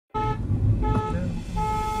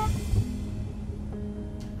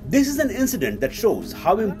This is an incident that shows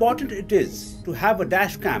how important it is to have a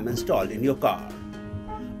dash cam installed in your car.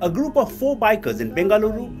 A group of 4 bikers in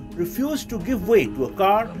Bengaluru refused to give way to a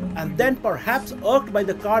car and then, perhaps irked by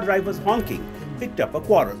the car driver's honking, picked up a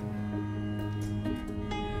quarrel.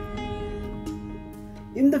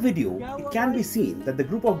 In the video, it can be seen that the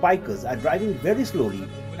group of bikers are driving very slowly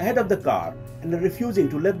ahead of the car and are refusing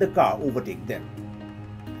to let the car overtake them.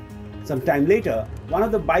 Some time later, one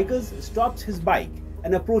of the bikers stops his bike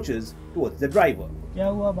and approaches towards the driver. क्या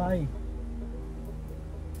हुआ भाई?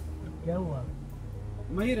 क्या हुआ?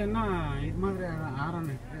 मैं रहना इधर आ रहा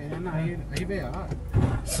है रहना हाईवे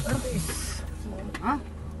हाँ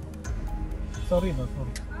Sorry, no,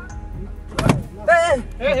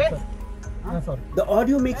 sorry. The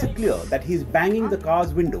audio makes it clear that he is banging the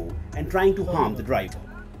car's window and trying to harm the driver.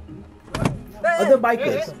 Other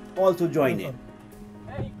bikers also join in.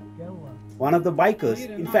 One of the bikers,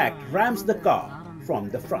 in fact, rams the car from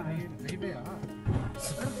the front.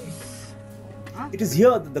 It is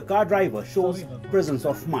here that the car driver shows presence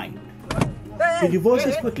of mind. He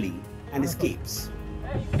reverses quickly and escapes.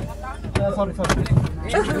 Sorry.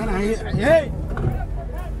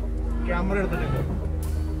 Camera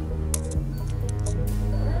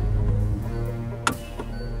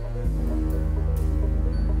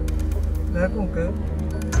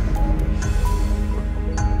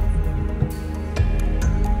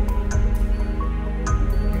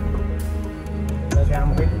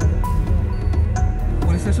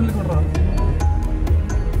police station le kor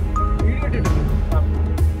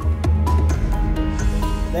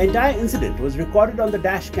The entire incident was recorded on the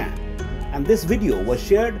dash cam, and this video was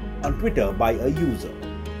shared on Twitter by a user.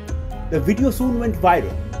 The video soon went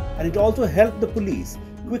viral, and it also helped the police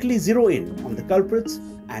quickly zero in on the culprits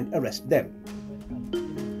and arrest them.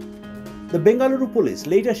 The Bengaluru police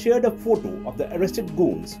later shared a photo of the arrested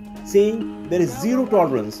goons, saying there is zero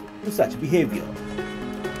tolerance to such behavior.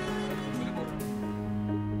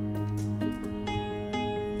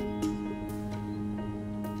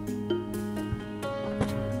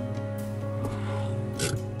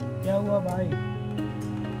 क्या हुआ भाई?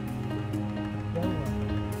 क्या हुआ?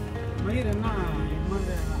 मैं रहना इधर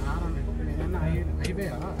आ रहा है रहना हाईवे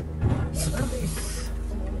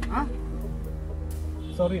हाँ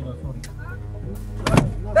Sorry.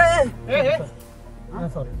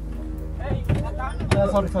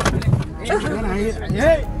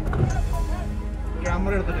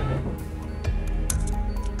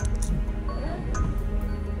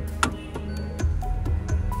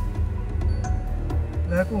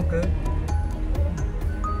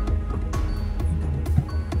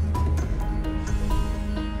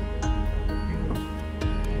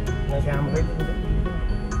 Camera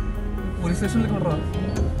police station le kor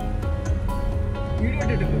video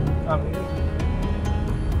edit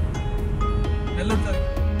hello sir